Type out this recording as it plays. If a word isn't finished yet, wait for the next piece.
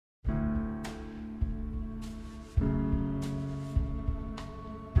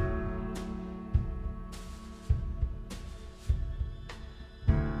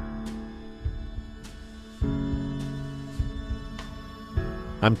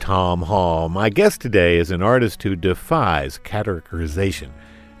I'm Tom Hall. My guest today is an artist who defies categorization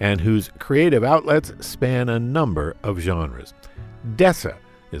and whose creative outlets span a number of genres. Dessa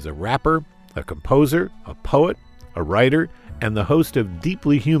is a rapper, a composer, a poet, a writer, and the host of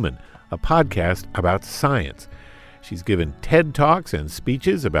Deeply Human, a podcast about science. She's given TED Talks and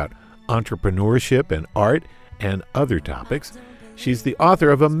speeches about entrepreneurship and art and other topics. She's the author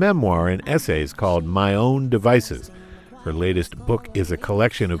of a memoir and essays called My Own Devices. Her latest book is a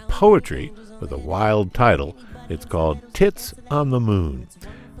collection of poetry with a wild title. It's called Tits on the Moon.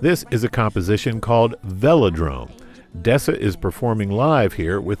 This is a composition called Velodrome. Dessa is performing live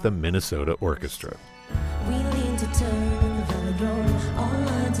here with the Minnesota Orchestra. We lean to turn in the velodrome. All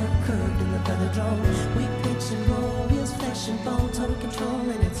lines are curved in the velodrome. We pitch and roll, wheels, flesh and bone, total control,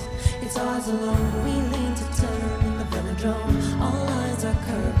 and it's ours alone. We lean to turn in the velodrome. All lines are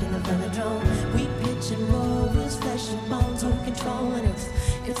curved in the velodrome. We pitch and roll, wheels, flesh and bone, total control, and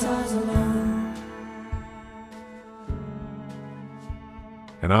it's ours alone.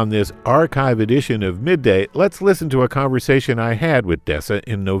 And on this archive edition of Midday, let's listen to a conversation I had with Dessa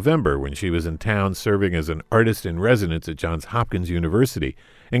in November when she was in town serving as an artist in residence at Johns Hopkins University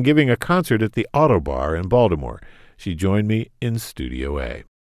and giving a concert at the Autobar in Baltimore. She joined me in Studio A.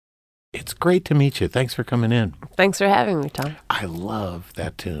 It's great to meet you. Thanks for coming in. Thanks for having me, Tom. I love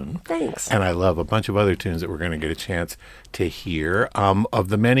that tune. Thanks. And I love a bunch of other tunes that we're going to get a chance to hear. Of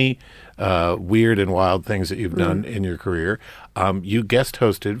the many weird and wild things that you've done in your career, you guest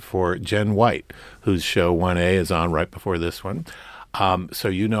hosted for Jen White, whose show 1A is on right before this one. So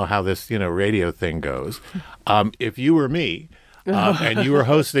you know how this radio thing goes. If you were me, and you were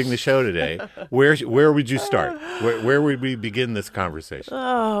hosting the show today, where would you start? Where would we begin this conversation?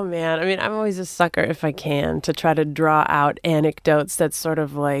 Oh, man. I mean, I'm always a sucker, if I can, to try to draw out anecdotes that sort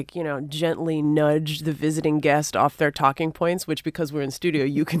of like, gently nudge the visiting guest off their talking points, which, because we're in studio,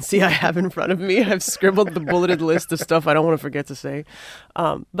 you can see I have in front of me. I've scribbled the bulleted list of stuff I don't want to forget to say.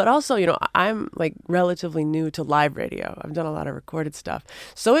 But also, I'm like relatively new to live radio. I've done a lot of recorded stuff.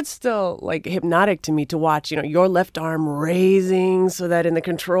 So it's still like hypnotic to me to watch, your left arm raising so that in the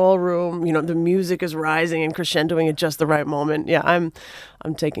control room, the music is rising and crescendoing at just the right moment. Yeah, I'm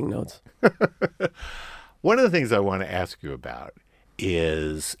taking notes. One of the things I want to ask you about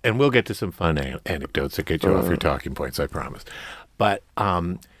is, and we'll get to some fun anecdotes that get you off your talking points, I promise. But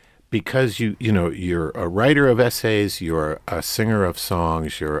because you're a writer of essays, you're a singer of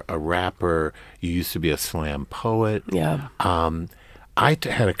songs, you're a rapper, you used to be a slam poet. Yeah. I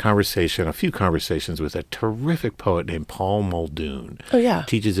had a few conversations with a terrific poet named Paul Muldoon. Oh, yeah.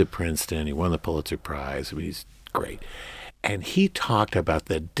 Teaches at Princeton. He won the Pulitzer Prize. I mean, he's great. And he talked about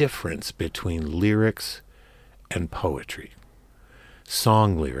the difference between lyrics and poetry.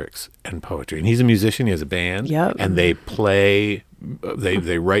 Song lyrics and poetry. And he's a musician. He has a band. Yep. And they play,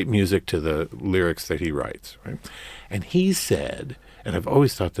 they write music to the lyrics that he writes, right? And he said, and I've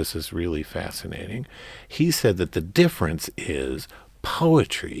always thought this is really fascinating, he said that the difference is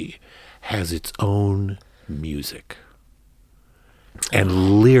poetry has its own music,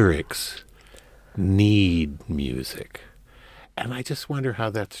 and lyrics need music. And I just wonder how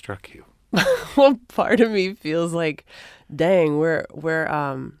that struck you. Well, part of me feels like, dang, we're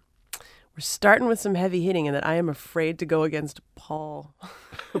starting with some heavy hitting, and that I am afraid to go against Paul.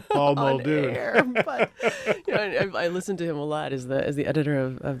 Paul Muldoon. Air. But I listen to him a lot as the editor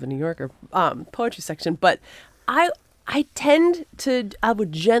of the New Yorker poetry section. But I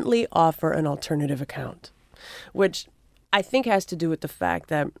would gently offer an alternative account, which I think has to do with the fact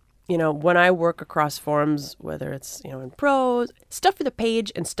that, when I work across forms, whether it's, in prose, stuff for the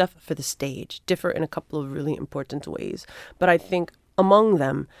page and stuff for the stage differ in a couple of really important ways. But I think among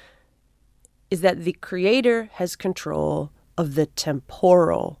them is that the creator has control of the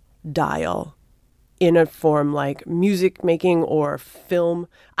temporal dial in a form like music making or film.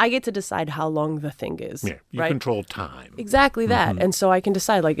 I get to decide how long the thing is. Yeah, you right? control time. Exactly that. And so I can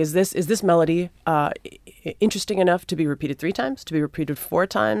decide, like, is this melody interesting enough to be repeated 3 times, to be repeated 4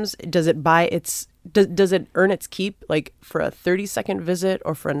 times? Does it does it earn its keep, like, for a 30-second visit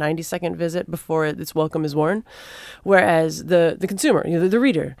or for a 90-second visit before its welcome is worn? Whereas the consumer, the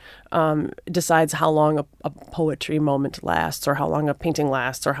reader, decides how long a poetry moment lasts, or how long a painting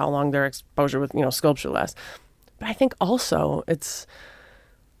lasts, or how long their exposure with, sculpture lasts. But I think also it's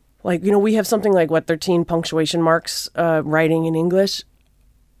like, we have something like, 13 punctuation marks writing in English.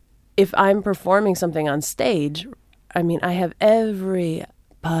 If I'm performing something on stage, I mean, I have every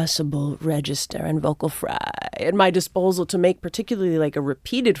possible register and vocal fry at my disposal to make particularly like a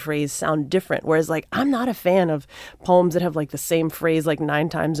repeated phrase sound different. Whereas like I'm not a fan of poems that have like the same phrase like 9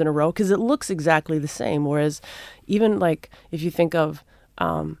 times in a row because it looks exactly the same. Whereas even like if you think of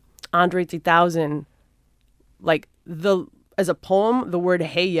Andre 3000, like as a poem, the word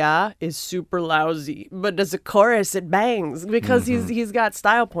 "hey ya" is super lousy, but as a chorus, it bangs because he's got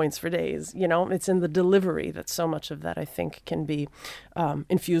style points for days. You know, it's in the delivery that so much of that I think can be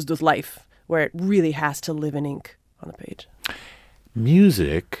infused with life, where it really has to live in ink on the page.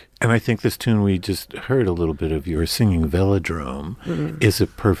 Music, and I think this tune we just heard a little bit of your singing Velodrome is a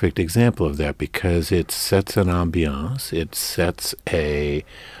perfect example of that because it sets an ambiance, it sets a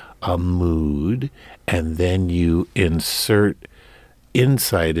mood, and then you insert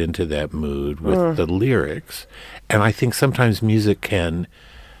insight into that mood with the lyrics. And I think sometimes music can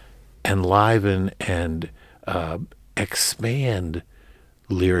enliven and expand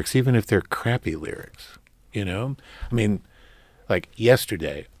lyrics, even if they're crappy lyrics, you know? I mean, like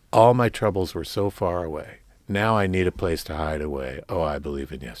yesterday, all my troubles were so far away. Now I need a place to hide away. Oh, I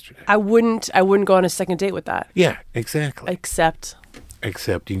believe in yesterday. I wouldn't go on a second date with that. Yeah, exactly. Except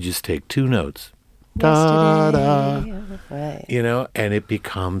you just take two notes. Da-da. Right. You know, and it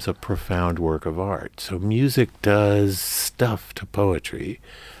becomes a profound work of art. So music does stuff to poetry,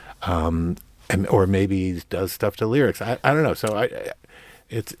 or maybe does stuff to lyrics. I don't know. So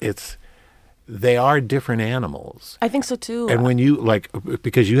it's they are different animals. I think so too. And when you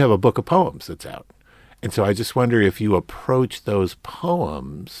because you have a book of poems that's out, and so I just wonder if you approach those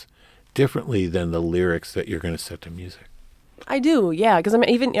poems differently than the lyrics that you're going to set to music. I do, yeah. Because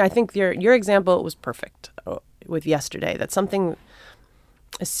I think your example was perfect with yesterday. That's a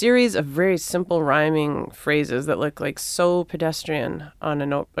series of very simple rhyming phrases that look like so pedestrian on a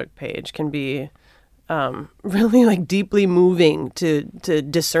notebook page can be really like deeply moving to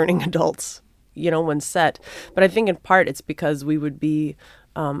discerning adults, you know, when set. But I think in part it's because we would be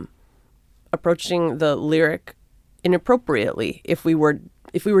approaching the lyric inappropriately if we were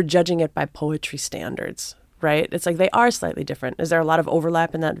judging it by poetry standards. Right? It's like they are slightly different. Is there a lot of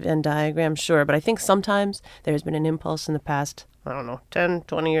overlap in that Venn diagram? Sure. But I think sometimes there's been an impulse in the past, 10,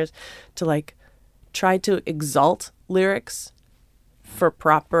 20 years to like try to exalt lyrics for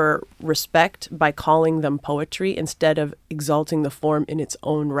proper respect by calling them poetry instead of exalting the form in its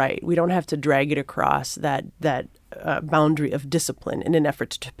own right. We don't have to drag it across that boundary of discipline in an effort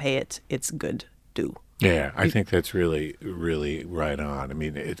to pay it its good due. Yeah, I think that's really, really right on. I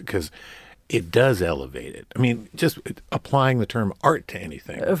mean, because it does elevate it. I mean, just applying the term art to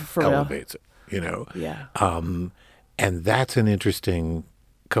anything elevates it, you know? Yeah. And that's an interesting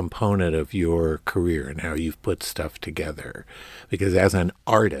component of your career and how you've put stuff together. Because as an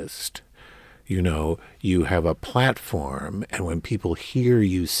artist, you know, you have a platform, and when people hear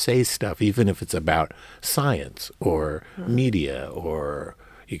you say stuff, even if it's about science or media, or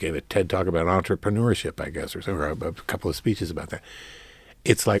you gave a TED Talk about entrepreneurship, I guess, or a couple of speeches about that,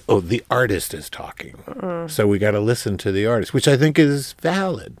 it's like, oh, the artist is talking. So we got to listen to the artist, which I think is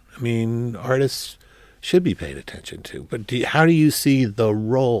valid. I mean, artists should be paid attention to. But how do you see the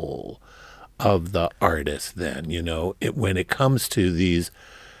role of the artist then, you know, when it comes to these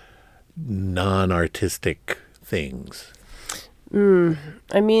non-artistic things?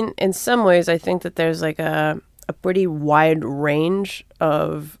 I mean, in some ways, I think that there's like a pretty wide range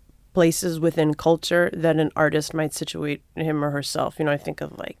of places within culture that an artist might situate him or herself. You know, I think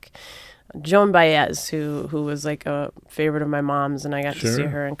of like Joan Baez, who was like a favorite of my mom's, and I got to see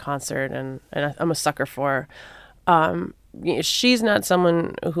her in concert, and I'm a sucker for her. She's not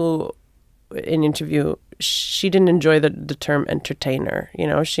someone who, in interview, she didn't enjoy the term entertainer. You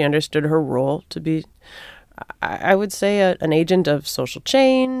know, she understood her role to be, I would say, an agent of social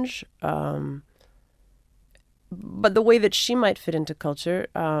change. But the way that she might fit into culture,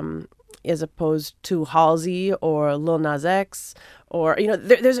 as opposed to Halsey or Lil Nas X, or, you know,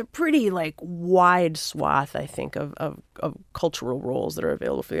 there's a pretty like wide swath, I think, of cultural roles that are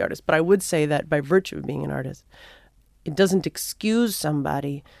available for the artist. But I would say that by virtue of being an artist, it doesn't excuse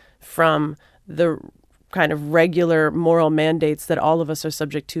somebody from the kind of regular moral mandates that all of us are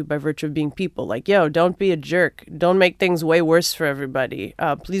subject to by virtue of being people. Like, yo, don't be a jerk. Don't make things way worse for everybody.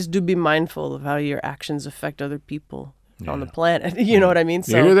 Please do be mindful of how your actions affect other people on the planet. You know what I mean?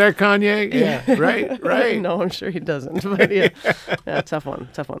 So, you hear that, Kanye? Yeah, right. No, I'm sure he doesn't. But yeah, tough one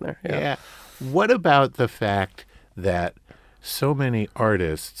there. Yeah. What about the fact that so many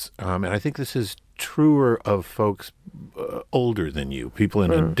artists, and I think this is truer of folks older than you, people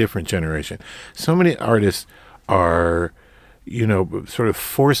in a different generation. So many artists are, you know, sort of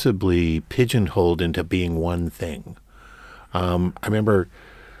forcibly pigeonholed into being one thing. I remember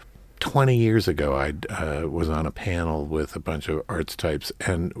 20 years ago, I was on a panel with a bunch of arts types,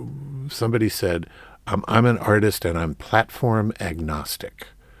 and somebody said, I'm an artist and I'm platform agnostic.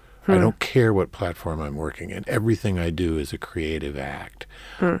 I don't care what platform I'm working in. Everything I do is a creative act.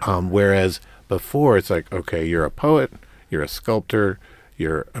 Whereas before, it's like, okay, you're a poet, you're a sculptor,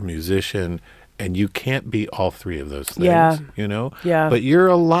 you're a musician, and you can't be all three of those things, Yeah. you know? Yeah. But you're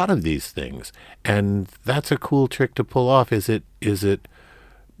a lot of these things. And that's a cool trick to pull off. Are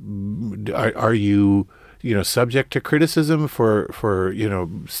you, subject to criticism for,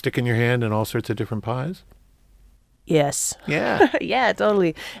 sticking your hand in all sorts of different pies? Yes. Yeah. Yeah,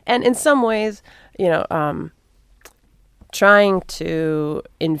 totally. And in some ways, trying to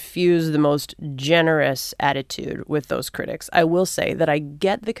infuse the most generous attitude with those critics. I will say that I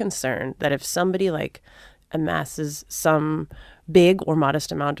get the concern that if somebody like amasses some big or modest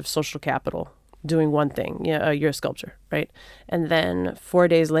amount of social capital doing one thing, you're a sculptor, right? And then 4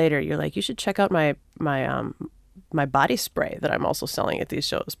 days later, you're like, you should check out my body spray that I'm also selling at these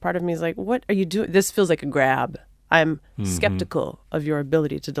shows. Part of me is like, what are you doing? This feels like a grab. I'm skeptical of your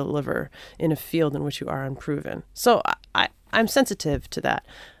ability to deliver in a field in which you are unproven. So I'm sensitive to that.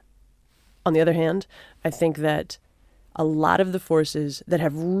 On the other hand, I think that a lot of the forces that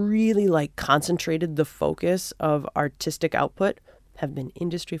have really concentrated the focus of artistic output have been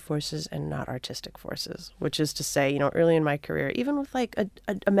industry forces and not artistic forces, which is to say, early in my career, even with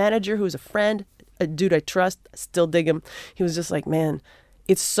a manager who was a friend, a dude I trust, still dig him. He was just like, man,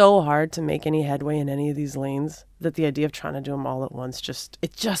 it's so hard to make any headway in any of these lanes that the idea of trying to do them all at once just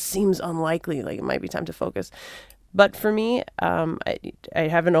seems unlikely. Like it might be time to focus. But for me, I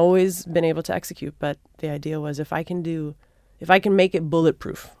haven't always been able to execute. But the idea was if I can make it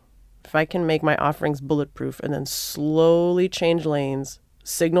bulletproof, if I can make my offerings bulletproof and then slowly change lanes,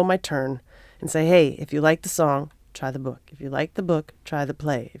 signal my turn and say, hey, if you like the song, try the book. If you like the book, try the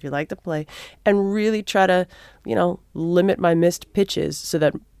play. If you like the play, and really try to, limit my missed pitches so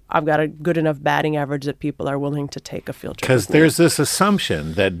that I've got a good enough batting average that people are willing to take a field trip. Because there's this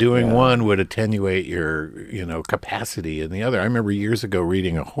assumption that doing one would attenuate your, capacity in the other. I remember years ago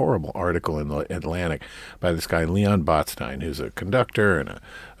reading a horrible article in the Atlantic by this guy, Leon Botstein, who's a conductor and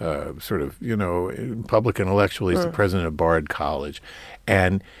a sort of, public intellectual. He's the president of Bard College.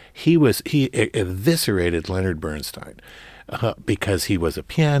 And he eviscerated Leonard Bernstein. Because he was a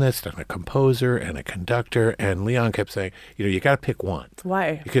pianist and a composer and a conductor, and Leon kept saying, you got to pick one.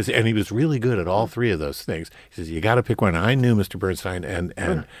 Why? And he was really good at all three of those things. He says, you got to pick one. I knew Mr. Bernstein, and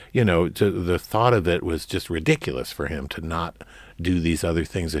the thought of it was just ridiculous for him to not do these other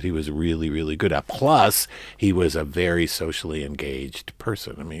things that he was really, really good at. Plus, he was a very socially engaged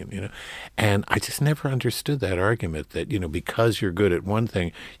person. I mean, and I just never understood that argument that, because you're good at one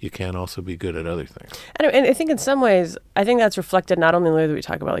thing, you can't also be good at other things. And I think in some ways, I think that's reflected not only in the way that we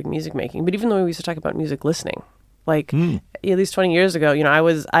talk about music making, but even the way we used to talk about music listening. At least 20 years ago,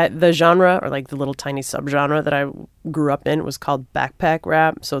 the genre or the little tiny subgenre that I grew up in was called backpack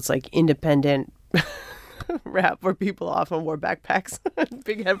rap. So it's independent rap where people often wore backpacks and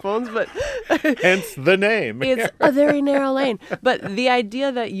big headphones, but hence the name. It's a very narrow lane. But the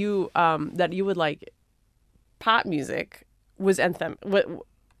idea that you would like pop music was anthem.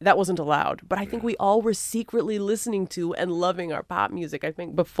 That wasn't allowed. But I think we all were secretly listening to and loving our pop music. I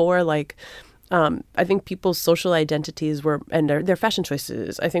think before I think people's social identities and their fashion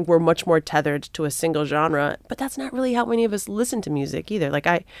choices, I think, were much more tethered to a single genre. But that's not really how many of us listen to music either.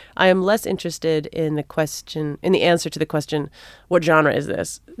 I am less interested in the answer to the question, what genre is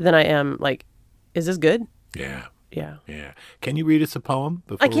this, than I am is this good? Yeah. Yeah. Yeah. Can you read us a poem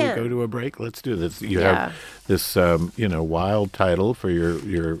before we go to a break? Let's do this. You have this, wild title for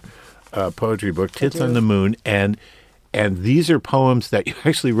your poetry book, Tits on the Moon, and these are poems that you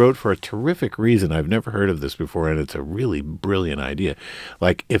actually wrote for a terrific reason. I've never heard of this before, and it's a really brilliant idea.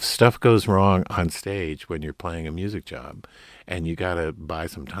 If stuff goes wrong on stage when you're playing a music job and you got to buy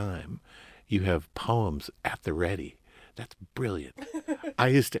some time, you have poems at the ready. That's brilliant. I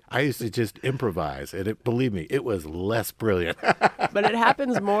used to just improvise, and believe me, it was less brilliant. But it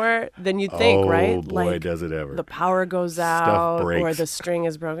happens more than you think, right? Oh boy, does it ever! The power goes Stuff out, breaks. or the string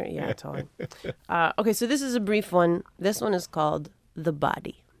is broken. Yeah, totally. Okay, so this is a brief one. This one is called "The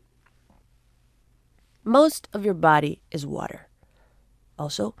Body." Most of your body is water.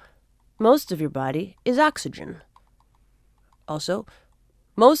 Also, most of your body is oxygen. Also,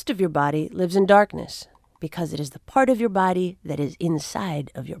 most of your body lives in darkness, because it is the part of your body that is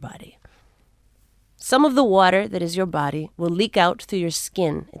inside of your body. Some of the water that is your body will leak out through your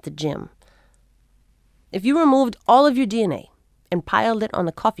skin at the gym. If you removed all of your DNA and piled it on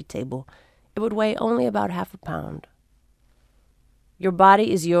the coffee table, it would weigh only about half a pound. Your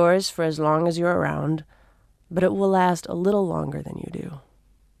body is yours for as long as you're around, but it will last a little longer than you do.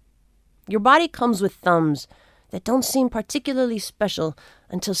 Your body comes with thumbs that don't seem particularly special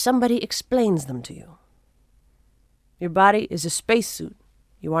until somebody explains them to you. Your body is a spacesuit.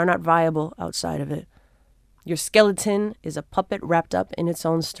 You are not viable outside of it. Your skeleton is a puppet wrapped up in its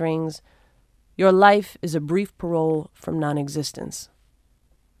own strings. Your life is a brief parole from non-existence.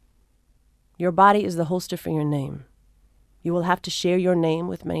 Your body is the holster for your name. You will have to share your name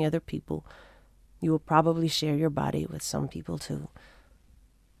with many other people. You will probably share your body with some people too.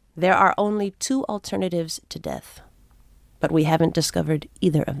 There are only 2 alternatives to death, but we haven't discovered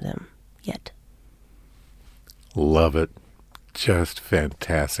either of them yet. Love it. Just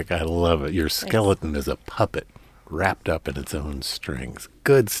fantastic. I love it. Your skeleton is a puppet wrapped up in its own strings.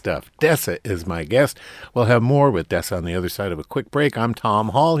 Good stuff. Dessa is my guest. We'll have more with Dessa on the other side of a quick break. I'm Tom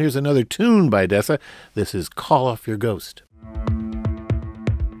Hall. Here's another tune by Dessa. This is Call Off Your Ghost.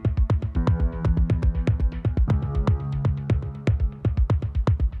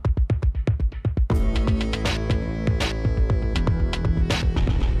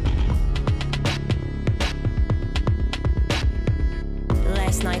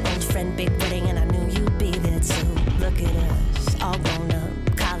 Last night, old friend, big wedding, and I knew you'd be there too. Look at us, all grown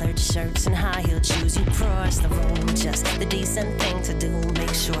up, collared shirts and high-heeled shoes. You crossed the room, just the decent thing to do.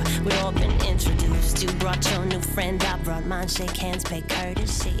 Make sure we've all been introduced. You brought your new friend, I brought mine. Shake hands, pay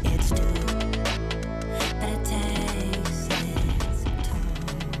courtesy, it's due. But it takes its toll.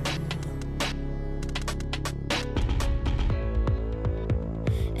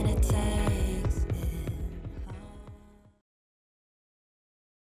 And it takes its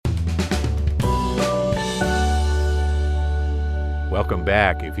Welcome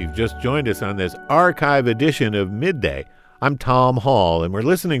back. If you've just joined us on this archive edition of Midday, I'm Tom Hall, and we're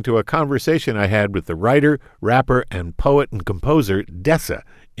listening to a conversation I had with the writer, rapper, and poet and composer Dessa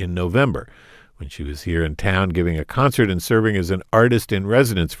in November, when she was here in town giving a concert and serving as an artist in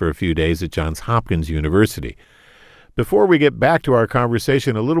residence for a few days at Johns Hopkins University. Before we get back to our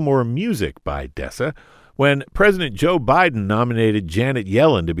conversation, a little more music by Dessa. When President Joe Biden nominated Janet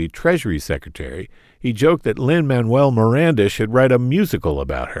Yellen to be Treasury Secretary, he joked that Lin-Manuel Miranda should write a musical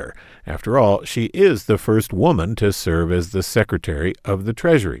about her. After all, she is the first woman to serve as the Secretary of the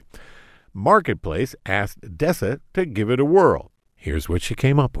Treasury. Marketplace asked Dessa to give it a whirl. Here's what she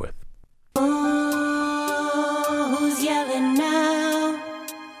came up with. Oh, who's yelling now?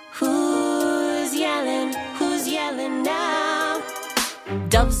 Who's yelling? Who's yelling now?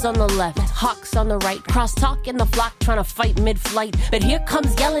 Doves on the left, hawks on the right, crosstalk in the flock trying to fight mid-flight. But here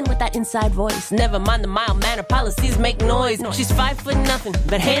comes yelling with that inside voice. Never mind the mild manner, policies make noise. She's 5'0",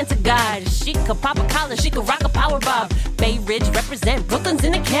 but hand to God. She could pop a collar, she could rock a power bob. Bay Ridge represent, Brooklyn's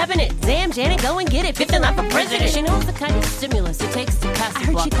in the cabinet. Damn, Janet, go and get it, 5th in line for president. She knows the kind of stimulus it takes to pass the block. I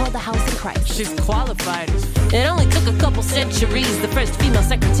heard she called the House in crisis. She's qualified. It only took a couple centuries. The first female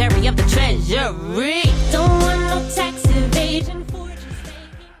Secretary of the Treasury. Don't want no tax evasion.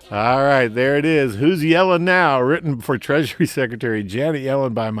 All right, there it is. Who's Yelling Now? Written for Treasury Secretary Janet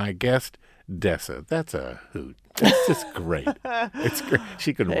Yellen by my guest, Dessa. That's a hoot. That's just great. It's great.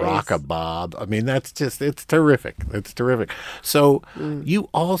 She can rock a bob. I mean, it's terrific. It's terrific. So you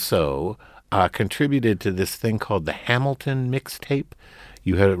also contributed to this thing called the Hamilton mixtape.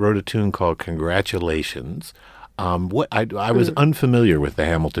 You wrote a tune called Congratulations. I was unfamiliar with the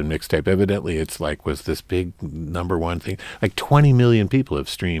Hamilton mixtape. Evidently, was this big #1 thing. Like 20 million people have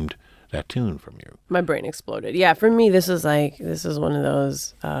streamed that tune from you. My brain exploded. Yeah, for me, this is one of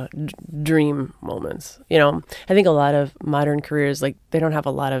those dream moments. You know, I think a lot of modern careers, they don't have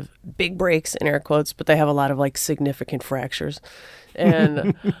a lot of big breaks in air quotes, but they have a lot of significant fractures.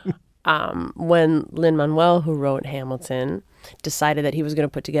 And when Lin-Manuel, who wrote Hamilton, decided that he was going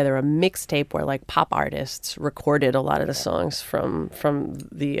to put together a mixtape where pop artists recorded a lot of the songs from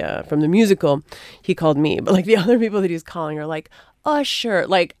the musical, he called me. But the other people that he's calling are Usher,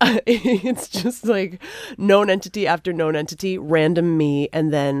 it's just known entity after known entity, random me,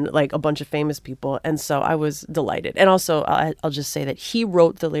 and then a bunch of famous people. And so I was delighted. And also I'll just say that he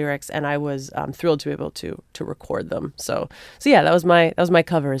wrote the lyrics, and I was thrilled to be able to record them. So yeah, that was my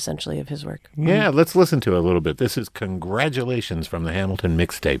cover essentially of his work. Yeah, let's listen to it a little bit. This is Congratulations from the Hamilton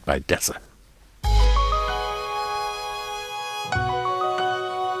mixtape by Dessa.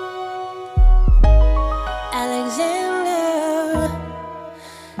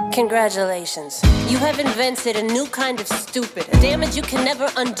 Congratulations. You have invented a new kind of stupid, a damage you can never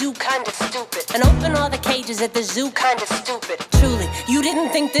undo kind of stupid, and open all the cages at the zoo kind of stupid. Truly, you didn't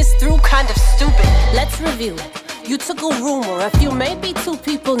think this through kind of stupid. Let's review. You took a rumor a few, maybe two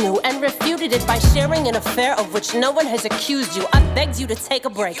people knew, and refuted it by sharing an affair of which no one has accused you. I begged you to take a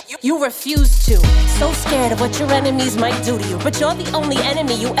break. You refused to. So scared of what your enemies might do to you, but you're the only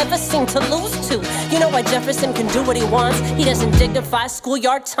enemy you ever seem to lose to. You know why Jefferson can do what he wants? He doesn't dignify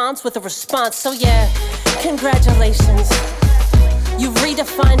schoolyard taunts with a response. So yeah, congratulations. You've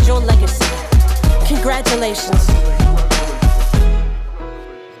redefined your legacy. Congratulations.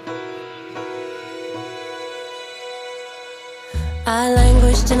 I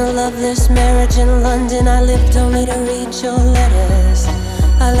languished in a loveless marriage in London. I lived only to read your letters.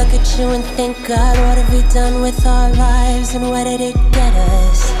 I look at you and think, God, what have we done with our lives, and where did it get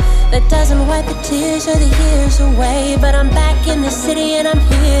us? That doesn't wipe the tears or the years away, but I'm back in the city and I'm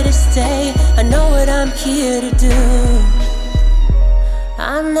here to stay. I know what I'm here to do.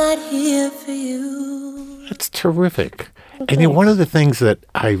 I'm not here for you. That's terrific. And you know, one of the things that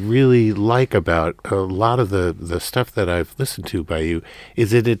I really like about a lot of the stuff that I've listened to by you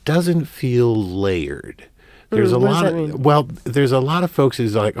is that it doesn't feel layered. There's a lot of, well, there's a lot of folks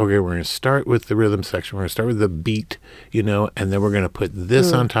who's like, okay, we're going to start with the rhythm section. We're going to start with the beat, you know, and then we're going to put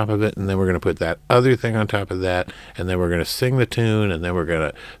this on top of it, and then we're going to put that other thing on top of that, and then we're going to sing the tune, and then we're going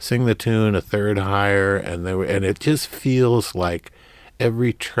to sing the tune a third higher, and then and it just feels like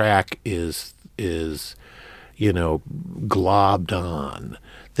every track is you know, globbed on.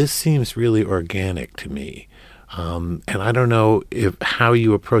 This seems really organic to me. And I don't know how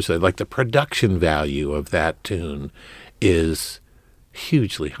you approach that. Like the production value of that tune is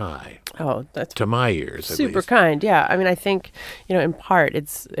hugely high. Oh, that's to my ears. super kind. Yeah, I mean, I think, you know, in part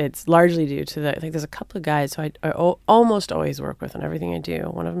it's largely due to the. I think there's a couple of guys who I almost always work with on everything I do.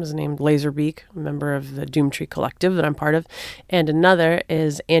 One of them is named Laserbeak, a member of the Doomtree Collective that I'm part of, and another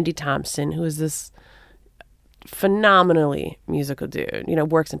is Andy Thompson, who is this phenomenally musical dude. You know,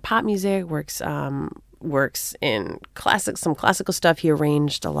 works in pop music, works in some classical stuff. He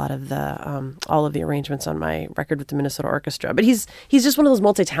arranged a lot of the all of the arrangements on my record with the Minnesota Orchestra. But he's just one of those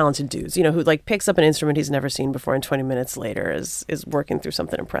multi-talented dudes, you know, who like picks up an instrument he's never seen before, and 20 minutes later is working through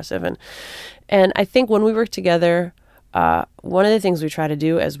something impressive. And I think when we work together, one of the things we try to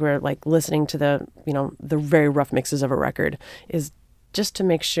do as we're like listening to the very rough mixes of a record is just to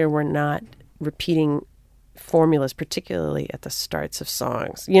make sure we're not repeating formulas, particularly at the starts of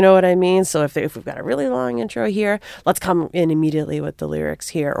songs. You know what I mean? So if we've got a really long intro here, let's come in immediately with the lyrics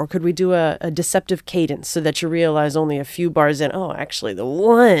here. Or could we do a deceptive cadence so that you realize only a few bars in, oh, actually the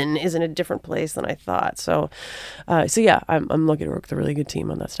one is in a different place than I thought. So yeah, I'm lucky to work with a really good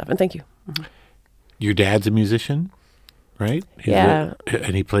team on that stuff. And thank you. Mm-hmm. Your dad's a musician, right? Yeah.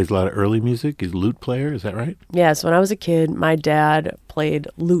 And he plays a lot of early music. He's a lute player. Is that right? Yeah. So when I was a kid, my dad played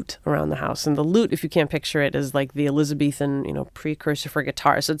lute around the house. And the lute, if you can't picture it, is like the Elizabethan, precursor for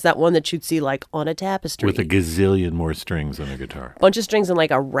guitar. So it's that one that you'd see like on a tapestry. With a gazillion more strings than a guitar. Bunch of strings and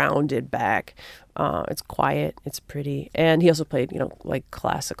like a rounded back. It's quiet. It's pretty. And he also played, like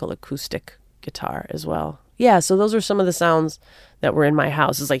classical acoustic guitar as well. Yeah. So those are some of the sounds that were in my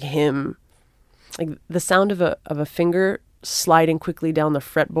house. It's like him, like the sound of a finger sliding quickly down the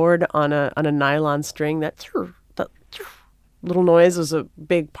fretboard on a nylon string. That little noise was a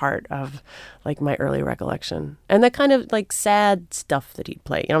big part of like my early recollection, and that kind of like sad stuff that he'd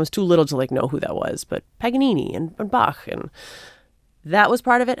play. I was too little to like know who that was, but Paganini and Bach, and that was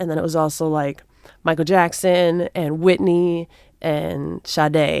part of it. And then it was also like Michael Jackson and Whitney and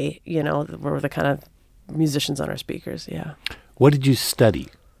Sade. Were the kind of musicians on our speakers. Yeah. What did you study?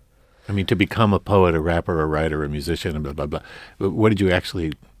 I mean, to become a poet, a rapper, a writer, a musician, and blah, blah, blah. What did you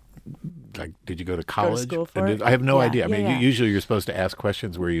actually, like, did you go to college? Go to school for it? I have no idea. I mean, usually you're supposed to ask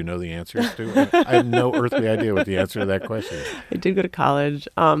questions where you know the answers to. I have no earthly idea what the answer to that question is. I did go to college.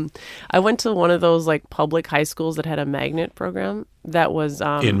 I went to one of those, like, public high schools that had a magnet program that was...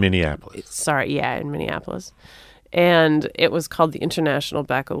 in Minneapolis. In Minneapolis. And it was called the International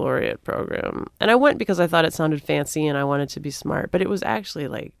Baccalaureate Program. And I went because I thought it sounded fancy and I wanted to be smart. But it was actually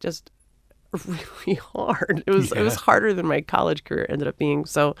like just really hard. It was harder than my college career ended up being.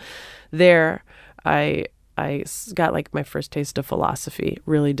 So there I got like my first taste of philosophy,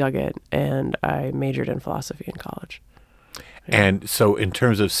 really dug it, and I majored in philosophy in college. Yeah. And so in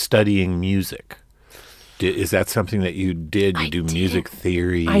terms of studying music, is that something that you did? You do music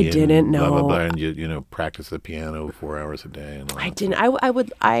theory? I didn't know. Blah, blah, blah, and you practice the piano 4 hours a day. And all I didn't.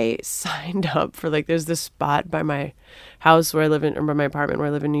 I signed up for like, there's this spot by my house where I live in, or by my apartment where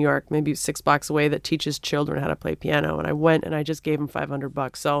I live in New York, maybe 6 blocks away, that teaches children how to play piano. And I went and I just gave them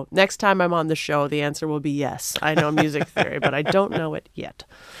 $500. So next time I'm on the show, the answer will be yes. I know music theory, but I don't know it yet.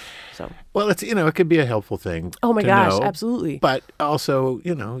 So, Well, it's it could be a helpful thing. oh my to gosh, know, absolutely. But also,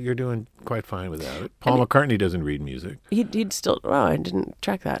 you're doing quite fine without it. Paul McCartney doesn't read music. He'd still. Oh, I didn't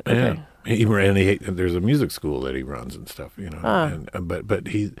track that. Okay. Yeah, there's a music school that he runs and stuff. And, but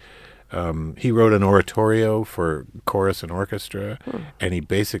he wrote an oratorio for chorus and orchestra, and he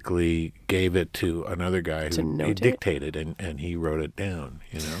basically gave it to another guy who he dictated, and he wrote it down.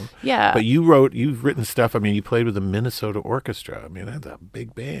 Yeah. But you've written stuff. I mean, you played with the Minnesota Orchestra. I mean, that's a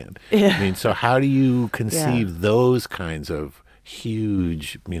big band. Yeah. I mean, so how do you conceive those kinds of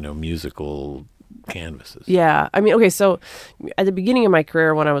huge, musical canvases? Yeah. I mean, okay, so at the beginning of my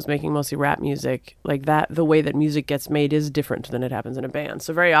career when I was making mostly rap music, like that, the way that music gets made is different than it happens in a band.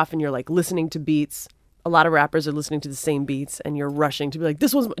 So very often you're like listening to beats. A lot of rappers are listening to the same beats and you're rushing to be like,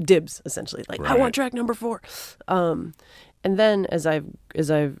 this was dibs, essentially. Like, I want track number 4. And then as I've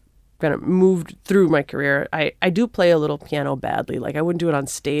kind of moved through my career, I do play a little piano badly. Like I wouldn't do it on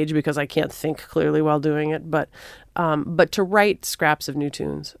stage because I can't think clearly while doing it. But to write scraps of new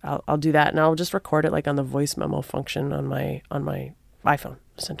tunes, I'll do that, and I'll just record it like on the voice memo function on my iPhone,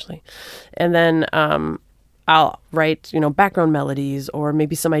 essentially, and then I'll write background melodies or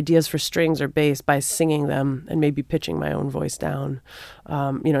maybe some ideas for strings or bass by singing them and maybe pitching my own voice down,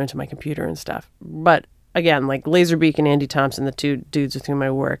 into my computer and stuff. But again, like Laserbeak and Andy Thompson, the two dudes with whom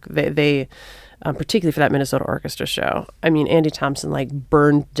I work, they particularly for that Minnesota Orchestra show, I mean, Andy Thompson like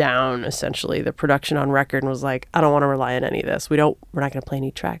burned down essentially the production on record and was like, I don't want to rely on any of this. We're not going to play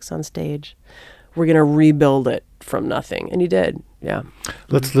any tracks on stage. We're going to rebuild it from nothing. And he did. Yeah.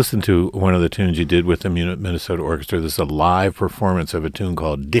 Let's listen to one of the tunes you did with the Minnesota Orchestra. This is a live performance of a tune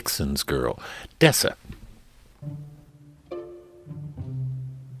called Dixon's Girl. Dessa.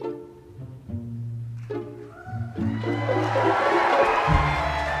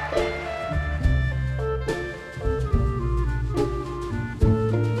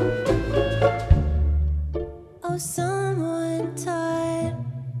 Oh, someone taught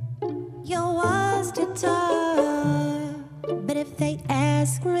your walls to talk. But if they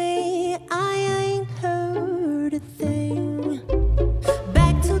ask me, I ain't heard a thing.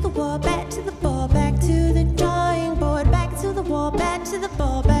 Back to the wall, back to the ball, back to the drawing board. Back to the wall, back to the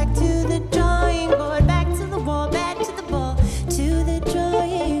ball, back to the drawing board. Back to the wall, back to the ball, to the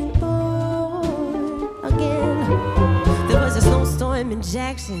drawing board again. There was a snowstorm in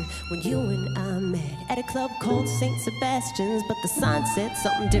Jackson when you and I met at a club called St. Sebastian's, but the sign said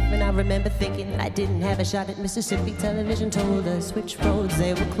something different. I remember thinking that I didn't have a shot at Mississippi. Television told us which roads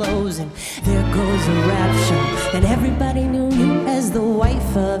they were closing. There goes a rap show, and everybody knew you as the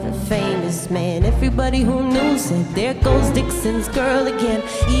wife of a famous man. Everybody who knew said, there goes Dixon's girl again.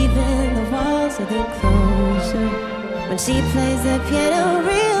 Even the walls are getting closer when she plays the piano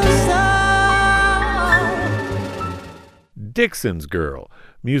real soft. Dixon's Girl,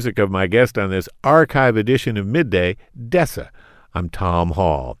 music of my guest on this archive edition of Midday, Dessa. I'm Tom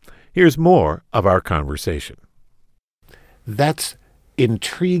Hall. Here's more of our conversation. That's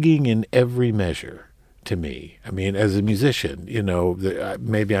intriguing in every measure to me. I mean, as a musician,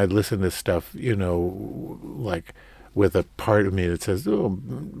 maybe I listen to stuff, like with a part of me that says, oh,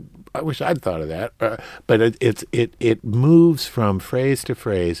 I wish I'd thought of that. But it moves from phrase to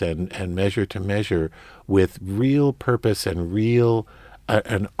phrase and measure to measure with real purpose and real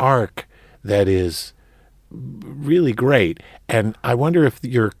an arc that is really great. And I wonder if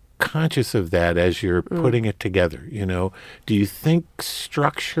you're conscious of that as you're putting it together. Do you think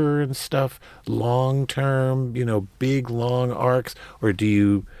structure and stuff long term, big long arcs, or do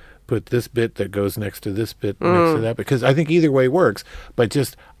you put this bit that goes next to this bit next to that? Because I think either way works, but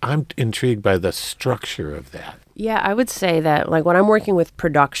just I'm intrigued by the structure of that. Yeah, I would say that like when I'm working with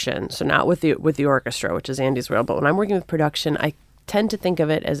production, so not with the orchestra, which is Andy's role, but when I'm working with production, I tend to think of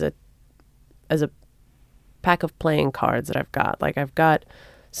it as a pack of playing cards that I've got. Like I've got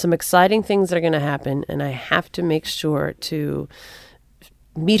some exciting things that are going to happen, and I have to make sure to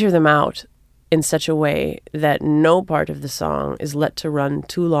meter them out in such a way that no part of the song is let to run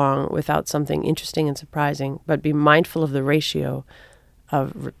too long without something interesting and surprising, but be mindful of the ratio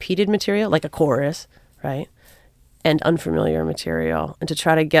of repeated material, like a chorus, right, and unfamiliar material, and to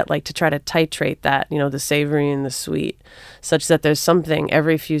try to titrate that, the savory and the sweet, such that there's something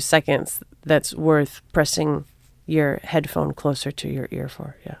every few seconds that's worth pressing your headphone closer to your ear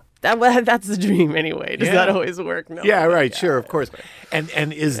for. Yeah. That's the dream anyway. Does that always work? No. Yeah, right. Sure, of course. And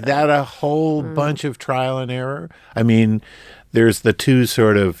is that a whole bunch of trial and error? I mean, there's the two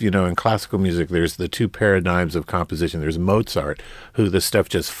sort of, in classical music, there's the two paradigms of composition. There's Mozart, who the stuff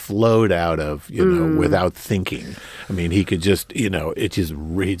just flowed out of, without thinking. I mean, he could just, he just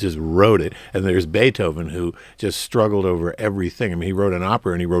wrote it. And there's Beethoven, who just struggled over everything. I mean, he wrote an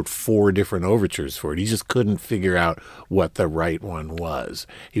opera and he wrote 4 different overtures for it. He just couldn't figure out what the right one was.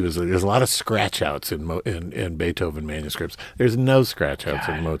 There's a lot of scratch outs in Beethoven manuscripts. There's no scratch outs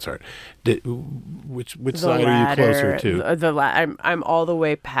in Mozart. Which side are you closer to? I'm all the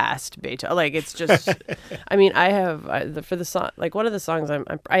way past Beethoven. Like, it's just, I mean, I have for the song, like one of the songs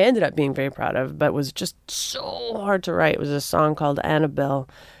I ended up being very proud of, but was just so hard to write, was a song called Annabelle.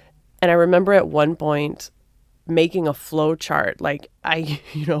 And I remember at one point making a flow chart. Like, I,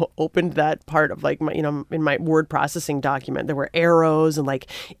 opened that part of like my, in my word processing document, there were arrows and like,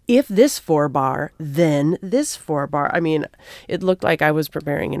 if this 4-bar, then this 4-bar. I mean, it looked like I was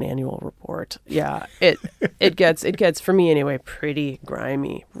preparing an annual report. Yeah. It gets for me anyway, pretty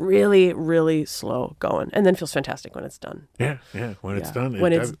grimy, really, really slow going, and then feels fantastic when it's done. Yeah. When it's done.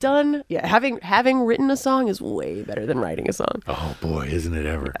 When it's done. Yeah. Having written a song is way better than writing a song. Oh boy, isn't it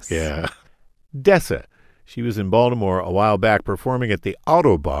ever? Yes. Yeah. Dessa. She was in Baltimore a while back performing at the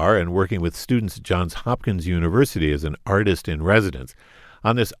Auto Bar and working with students at Johns Hopkins University as an artist in residence.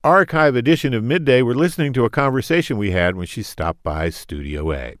 On this archive edition of Midday, we're listening to a conversation we had when she stopped by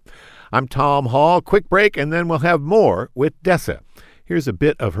Studio A. I'm Tom Hall. Quick break, and then we'll have more with Dessa. Here's a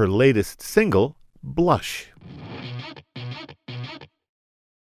bit of her latest single, Blush.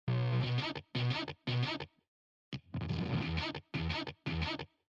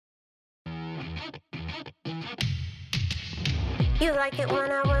 You like it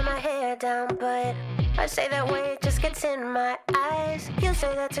when I wear my hair down, but I say that way it just gets in my eyes. You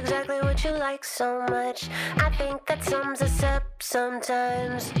say that's exactly what you like so much. I think that sums us up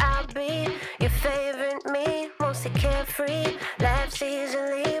sometimes. I'll be your favorite me, mostly carefree, laughs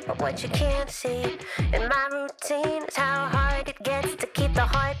easily, but what you can't see in my routine is how hard it gets to keep the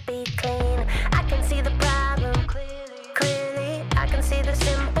heartbeat clean. I can see the problem clearly. I can see the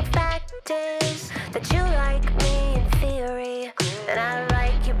simple fact is that you like me in theory, and I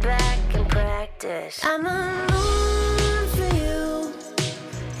like you back in practice. I'm a moon for you,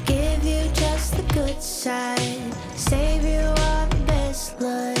 give you just the good side, save you all the best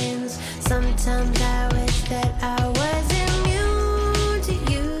lines. Sometimes I wish that I was immune to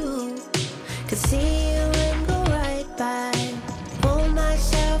you, could see you and go right by, pull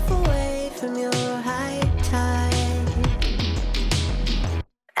myself away from your high tide.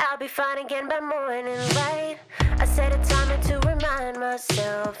 I'll be fine again by morning light. I set a timer to remind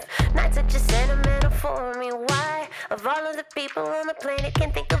myself. Nights are just sentimental for me. Why? Of all of the people on the planet,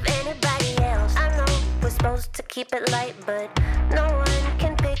 can't think of anybody else. I know we're supposed to keep it light, but no one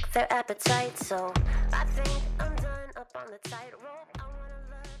can pick their appetite. So I think I'm done up on the tightrope. I wanna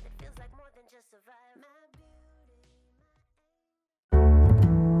love that feels like more than just survive. My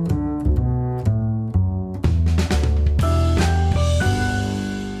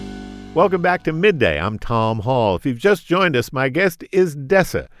Welcome back to Midday. I'm Tom Hall. If you've just joined us, my guest is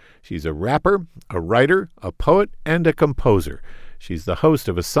Dessa. She's a rapper, a writer, a poet, and a composer. She's the host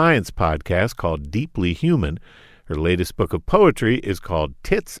of a science podcast called Deeply Human. Her latest book of poetry is called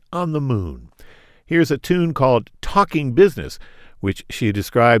Tits on the Moon. Here's a tune called Talking Business, which she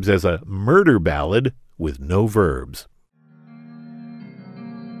describes as a murder ballad with no verbs.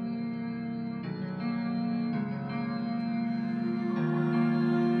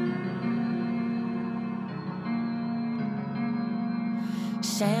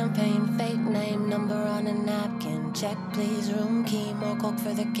 Champagne, fake name, number on a napkin. Check please, room key, more coke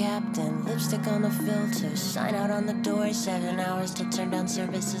for the captain. Lipstick on the filter, sign out on the door. 7 hours till turn down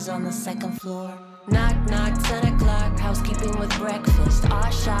services on the 2nd floor. Knock, knock, 10 o'clock, housekeeping with breakfast. Aw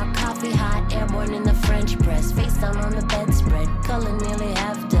shock, coffee hot, airborne in the French press. Face down on the bedspread, color nearly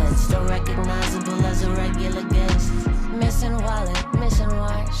half dead. Still recognizable as a regular guest. Missing wallet, missing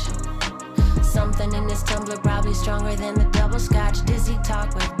watch. Something in this tumbler probably stronger than the double scotch. Dizzy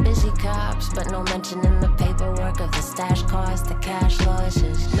talk with busy cops, but no mention in the paperwork of the stash cost, the cash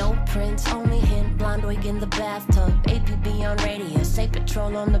losses. No prints, only hint, blonde wig in the bathtub. APB on radio, say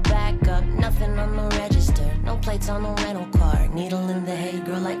patrol on the backup. Nothing on the register, no plates on the rental car. Needle in the hay,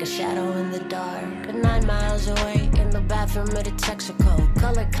 girl like a shadow in the dark. But 9 miles away, in the bathroom of the Texaco.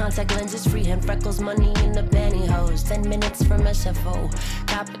 Color contact lenses, freehand freckles, money in the pantyhose. 10 minutes from SFO,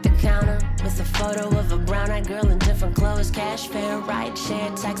 cop at the counter with a photo of a brown-eyed girl in different clothes. Cash fare, ride share,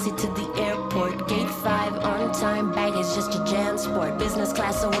 taxi to the airport. Gate 5, on time, baggage just a jam sport. Business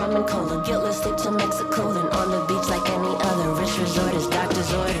class, a rum and cola. Guiltless sleep to Mexico, then on the beach like any other. Rich resort is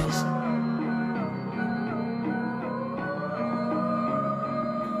doctor's orders.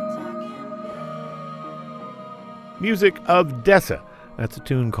 music of Dessa. That's a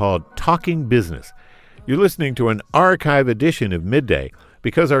tune called Talking Business. You're listening to an archive edition of Midday.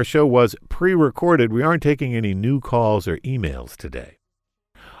 Because our show was pre-recorded, we aren't taking any new calls or emails today.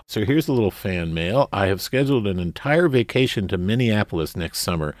 So here's a little fan mail. I have scheduled an entire vacation to Minneapolis next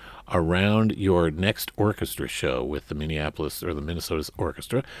summer around your next orchestra show with the Minneapolis or the Minnesota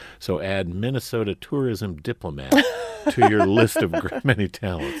Orchestra. So add Minnesota Tourism Diplomat to your list of many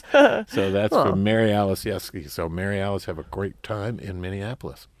talents. So that's from Mary Alice Yeski. So Mary Alice, have a great time in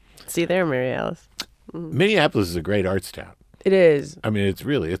Minneapolis. See you there, Mary Alice. Minneapolis is a great arts town. It is. I mean, it's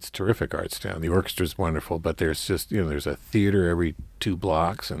a terrific arts town. The orchestra's wonderful, but there's just, there's a theater every 2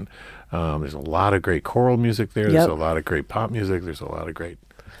 blocks, and there's a lot of great choral music there. There's a lot of great pop music. There's a lot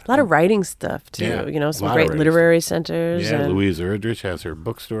of writing stuff, too. Some great literary centers. Yeah, Louise Erdrich has her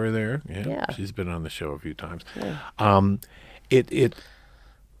bookstore there. Yeah. She's been on the show a few times. Yeah.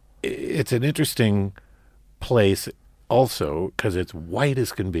 It's an interesting place also because it's white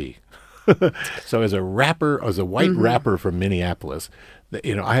as can be. So as a white rapper from Minneapolis,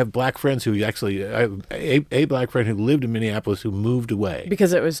 I have black friends who actually, I have a black friend who lived in Minneapolis who moved away.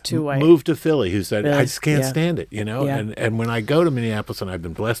 Because it was too white. Moved to Philly, who said, Really? I just can't stand it, Yeah. And when I go to Minneapolis, and I've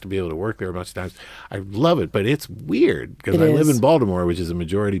been blessed to be able to work there a bunch of times, I love it, but it's weird because I live in Baltimore, which is a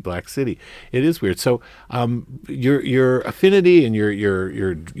majority black city. It is weird. So your affinity and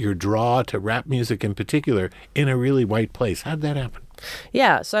your draw to rap music in particular in a really white place, how did that happen?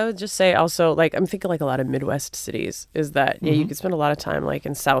 Yeah, so I would just say also, I'm thinking a lot of Midwest cities is that, you could spend a lot of time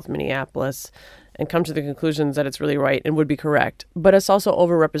in South Minneapolis and come to the conclusions that it's really right and would be correct. But it's also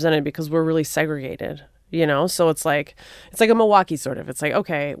overrepresented because we're really segregated, So it's like a Milwaukee sort of. It's like,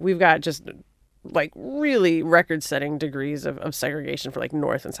 okay, we've got just really record-setting degrees of segregation for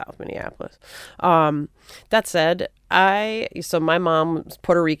North and South Minneapolis. That said, so my mom's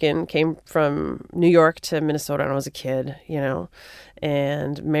Puerto Rican, came from New York to Minnesota when I was a kid,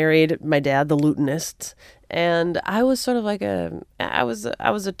 and married my dad, the lutenist. And I was sort of I was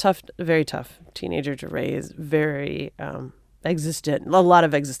a tough, very tough teenager to raise, very a lot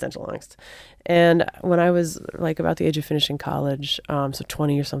of existential angst. And when I was about the age of finishing college, so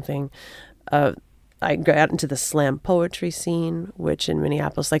 20 or something, I got into the slam poetry scene, which in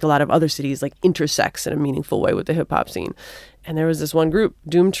Minneapolis, like a lot of other cities, intersects in a meaningful way with the hip hop scene. And there was this one group,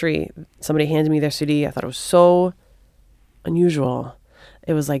 Doomtree. Somebody handed me their CD. I thought it was so unusual.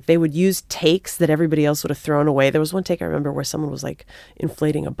 It was they would use takes that everybody else would have thrown away. There was one take I remember where someone was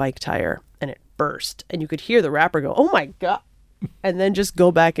inflating a bike tire and it burst, and you could hear the rapper go, "Oh my God." And then just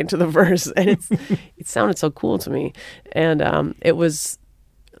go back into the verse. And it sounded so cool to me. And it was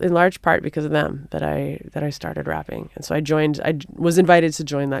in large part because of them that I started rapping. And so I was invited to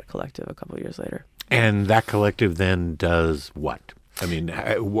join that collective a couple of years later. And that collective then does what? I mean,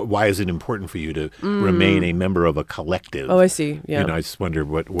 why is it important for you to remain a member of a collective? Oh, I see. Yeah. I just wonder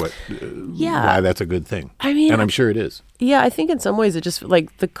why that's a good thing. I mean, and I'm sure it is. Yeah, I think in some ways it just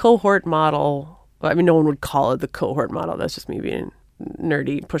the cohort model. I mean, no one would call it the cohort model. That's just me being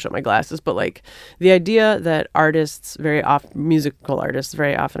nerdy, push up my glasses. But the idea that musical artists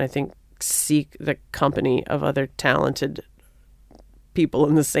very often, I think, seek the company of other talented people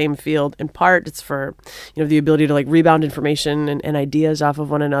in the same field. In part, it's for, the ability to rebound information and ideas off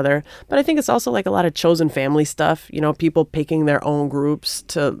of one another. But I think it's also a lot of chosen family stuff, people picking their own groups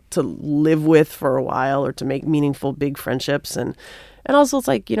to live with for a while or to make meaningful big friendships. And also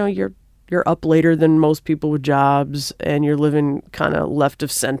it's you're up later than most people with jobs and you're living kind of left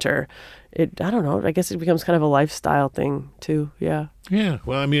of center. I don't know. I guess it becomes kind of a lifestyle thing too. Yeah. Yeah.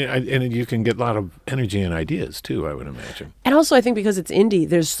 Well, I mean, and you can get a lot of energy and ideas too, I would imagine. And also I think because it's indie,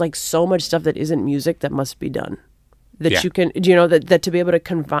 there's so much stuff that isn't music that must be done. That you can, that to be able to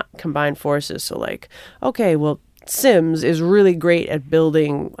combine forces. So okay, well, Sims is really great at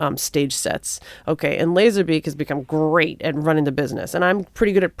building stage sets. Okay, and Laserbeak has become great at running the business. And I'm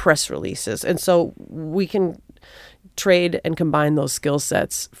pretty good at press releases. And so we can trade and combine those skill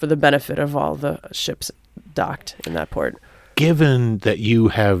sets for the benefit of all the ships docked in that port. Given that you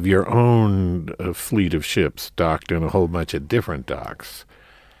have your own fleet of ships docked in a whole bunch of different docks,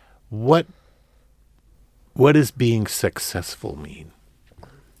 what does being successful mean?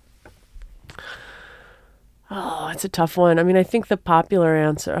 Oh, it's a tough one. I mean, I think the popular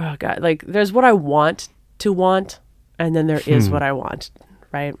answer, oh God, there's what I want to want, and then there is what I want,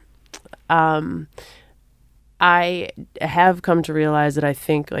 right? I have come to realize that I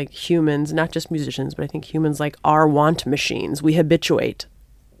think humans, not just musicians, but I think humans are want machines. We habituate.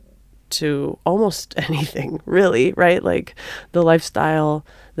 to almost anything, really, right? Like the lifestyle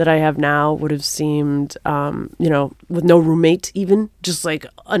that I have now would have seemed, with no roommate even, just like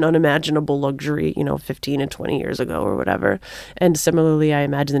an unimaginable luxury, 15 and 20 years ago or whatever. And similarly, I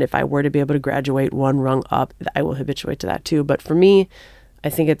imagine that if I were to be able to graduate one rung up, I will habituate to that too. But for me, I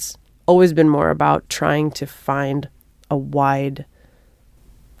think it's always been more about trying to find a wide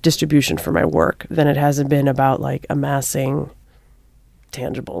distribution for my work than it hasn't been about like amassing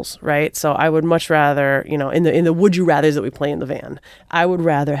tangibles, right? So I would much rather, in the would you rathers that we play in the van, I would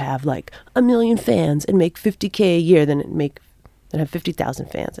rather have like 1 million fans and make $50K a year than have 50,000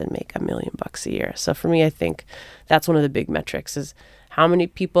 fans and make $1 million a year. So for me, I think that's one of the big metrics is how many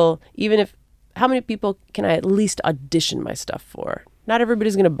people can I at least audition my stuff for? Not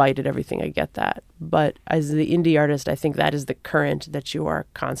everybody's going to bite at everything. I get that. But as the indie artist, I think that is the current that you are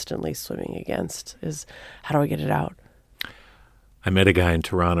constantly swimming against is how do I get it out? I met a guy in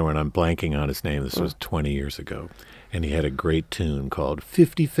Toronto, and I'm blanking on his name. This was 20 years ago. And he had a great tune called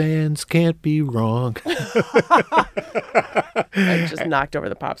 50 Fans Can't Be Wrong. I just knocked over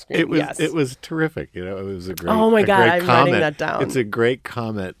the pop screen. It was terrific. It was a great Oh my God, I'm comment. writing that down. It's a great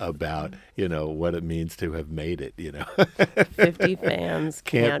comment about, what it means to have made it, 50 fans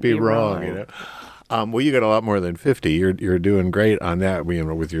can't be wrong. Well, you got a lot more than 50. You're doing great on that,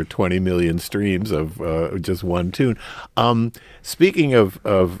 with your 20 million streams of just one tune. Speaking of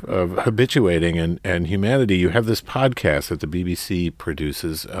habituating and humanity, you have this podcast that the BBC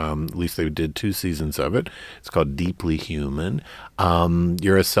produces. At least they did 2 seasons of it. It's called Deeply Human.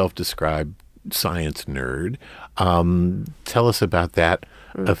 You're a self-described science nerd. Tell us about that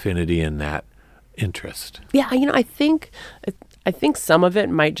affinity and that interest. Yeah, I think some of it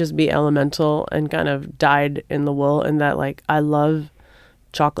might just be elemental and kind of dyed in the wool in that, like, I love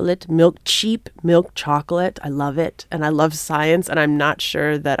chocolate, cheap milk chocolate. I love it. And I love science. And I'm not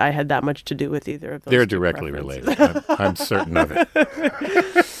sure that I had that much to do with either of those. They're directly related. I'm certain of it.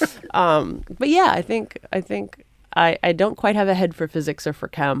 But yeah, I think I don't quite have a head for physics or for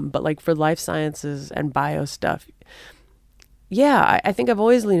chem, but like for life sciences and bio stuff, yeah, I think I've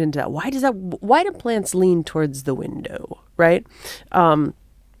always leaned into that. Why do plants lean towards the window, right?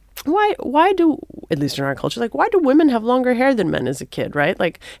 Why do, at least in our culture, like, why do women have longer hair than men as a kid, right?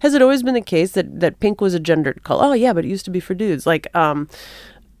 Like, has it always been the case that pink was a gendered color? Oh, yeah, but it used to be for dudes. Like,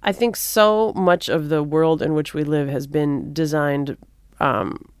 I think so much of the world in which we live has been designed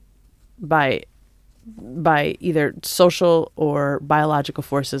by either social or biological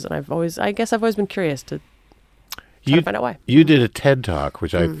forces. And I guess I've always been curious to find out why. You did a TED Talk,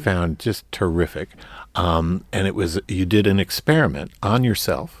 which I found just terrific. And you did an experiment on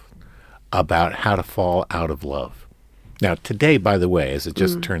yourself about how to fall out of love. Now, today, by the way, as it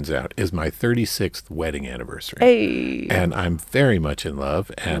just turns out, is my 36th wedding anniversary. Hey. And I'm very much in love.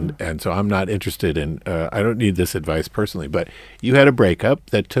 And so I'm not interested in, I don't need this advice personally, but you had a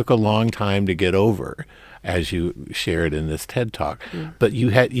breakup that took a long time to get over, as you shared in this TED Talk. But you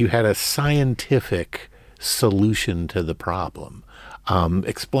had a scientific solution to the problem.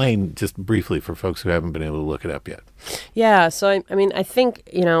 Explain just briefly for folks who haven't been able to look it up yet. Yeah, so I think,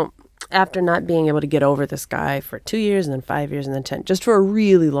 after not being able to get over this guy for 2 years and then 5 years and then 10, just for a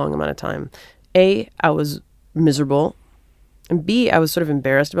really long amount of time, A, I was miserable, and B, I was sort of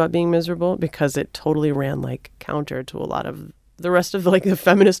embarrassed about being miserable because it totally ran like counter to a lot of the rest of the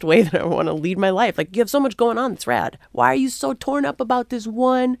feminist way that I want to lead my life. Like, you have so much going on, it's rad. Why are you so torn up about this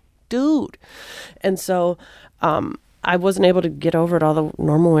one dude? And so I wasn't able to get over it all the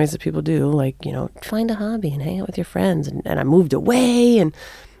normal ways that people do, like, find a hobby and hang out with your friends. And I moved away.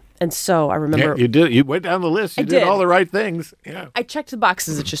 And so I remember... Yeah, you did. You went down the list. You did all the right things. Yeah. I checked the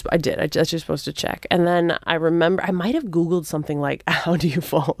boxes. I did. That's just supposed to check. And then I remember I might have Googled something like, how do you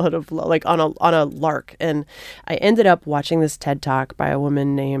fall out of love? Like on a lark. And I ended up watching this TED Talk by a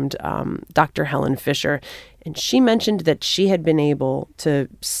woman named Dr. Helen Fisher. And she mentioned that she had been able to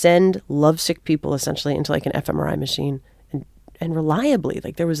send lovesick people essentially into like an fMRI machine and reliably,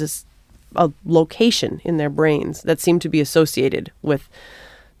 like there was a location in their brains that seemed to be associated with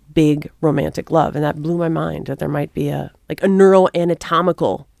big romantic love. And that blew my mind that there might be a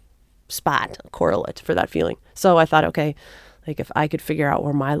neuroanatomical spot, a correlate for that feeling. So I thought, okay, like if I could figure out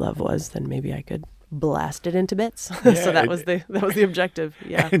where my love was, then maybe I could blast it into bits. Yeah, so that was the objective.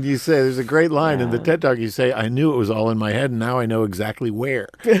 Yeah. And you say, there's a great line in the TED Talk. You say, I knew it was all in my head, and now I know exactly where.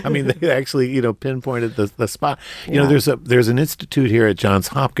 I mean, they actually, pinpointed the spot. There's an institute here at Johns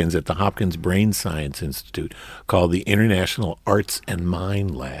Hopkins, at the Hopkins Brain Science Institute, called the International Arts and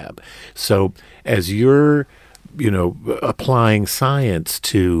Mind Lab. So as you're, applying science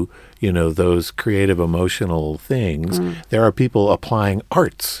to, those creative, emotional things, there are people applying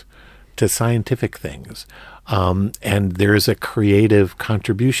arts to scientific things. And there's a creative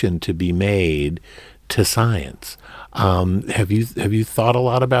contribution to be made to science. Have you thought a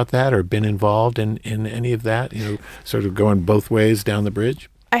lot about that or been involved in any of that, sort of going both ways down the bridge?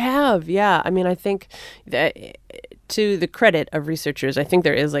 I have, yeah. I mean, I think that to the credit of researchers, I think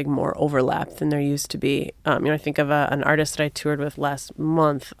there is like more overlap than there used to be. I think of an artist that I toured with last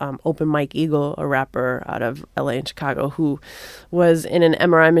month, Open Mike Eagle, a rapper out of LA and Chicago, who was in an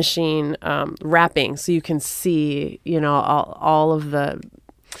MRI machine rapping, so you can see, all of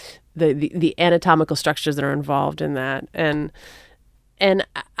the anatomical structures that are involved in that. And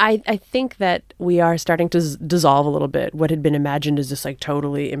I think that we are starting to dissolve a little bit what had been imagined as this like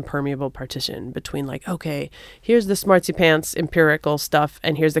totally impermeable partition between like, okay, here's the smartsy pants empirical stuff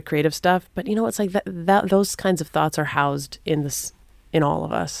and here's the creative stuff. But it's like that those kinds of thoughts are housed in all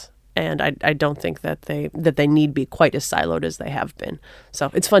of us. And I don't think that they need be quite as siloed as they have been.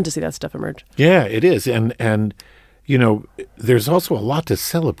 So it's fun to see that stuff emerge. Yeah, it is. And there's also a lot to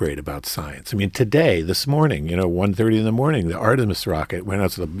celebrate about science. I mean, today, this morning, 1:30 in the morning, the Artemis rocket went out.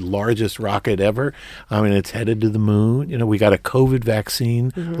 It's the largest rocket ever. It's headed to the moon. We got a COVID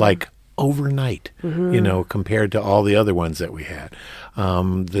vaccine like overnight, compared to all the other ones that we had.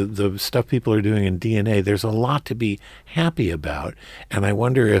 The stuff people are doing in DNA, there's a lot to be happy about. And I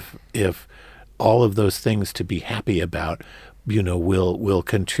wonder if all of those things to be happy about will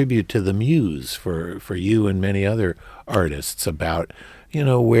contribute to the muse for you and many other artists about,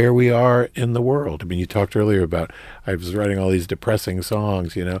 where we are in the world. I mean, you talked earlier about I was writing all these depressing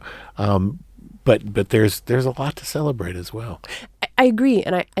songs, but there's a lot to celebrate as well. I agree.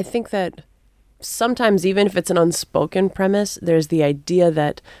 And I think that sometimes, even if it's an unspoken premise, there's the idea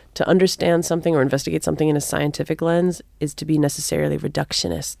that to understand something or investigate something in a scientific lens is to be necessarily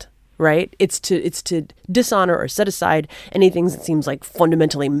reductionist. Right? It's to dishonor or set aside anything that seems like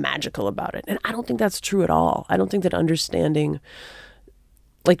fundamentally magical about it. And I don't think that's true at all. I don't think that understanding,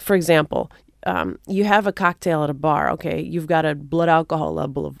 like, for example, you have a cocktail at a bar. Okay, you've got a blood alcohol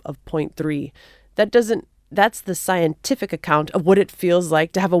level of 0.3. That's the scientific account of what it feels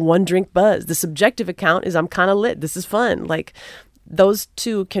like to have a one drink buzz. The subjective account is I'm kind of lit. This is fun. Like, those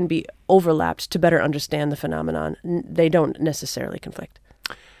two can be overlapped to better understand the phenomenon. They don't necessarily conflict.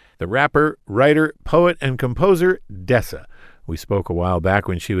 The rapper, writer, poet, and composer Dessa. We spoke a while back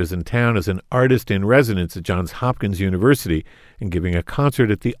when she was in town as an artist in residence at Johns Hopkins University and giving a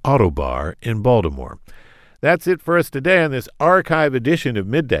concert at the Auto Bar in Baltimore. That's it for us today on this archive edition of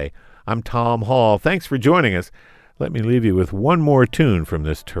Midday. I'm Tom Hall. Thanks for joining us. Let me leave you with one more tune from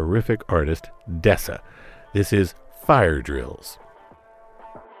this terrific artist, Dessa. This is Fire Drills.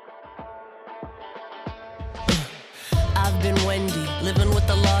 I've been Wendy, living with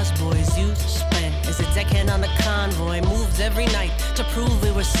the Lost Boys. You spent as a deckhand on the convoy. Moves every night to prove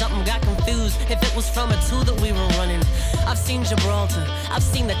we were something. Got confused if it was from a two that we were running. I've seen Gibraltar, I've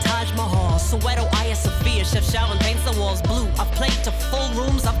seen the Taj Mahal, Soweto, Hagia Sophia, Chef Chauvin paints the walls blue. I've played to full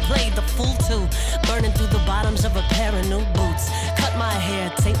rooms, I've played the full too. Burning through the bottoms of a pair of new boots. Cut my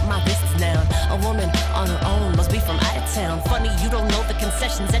hair, tape my wrists down. A woman on her own must be from out of town. Funny, you don't know the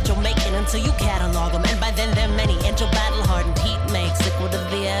concessions that you're making until you catalog them. And by then they're many, and your battle-hardened heat makes liquid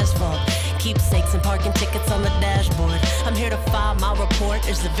of the asphalt. Keepsakes and parking tickets on the dashboard. I'm here to file my report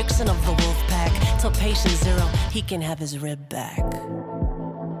as the vixen of the wolf pack. Till patient zero, he can have his rib back.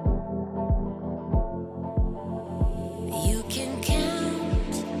 You can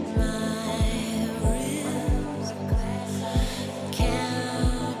count my ribs,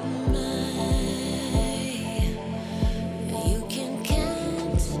 count you can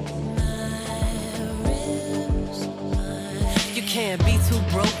count my ribs. You can't be too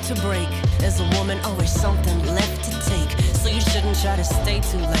broke to break. As a woman, always something left to take. So you shouldn't try to stay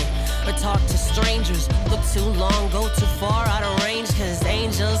too late or talk to strangers. Look too long, go too far out of range. Cause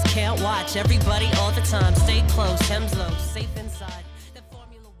angels can't watch everybody all the time. Stay close, hems low, safe and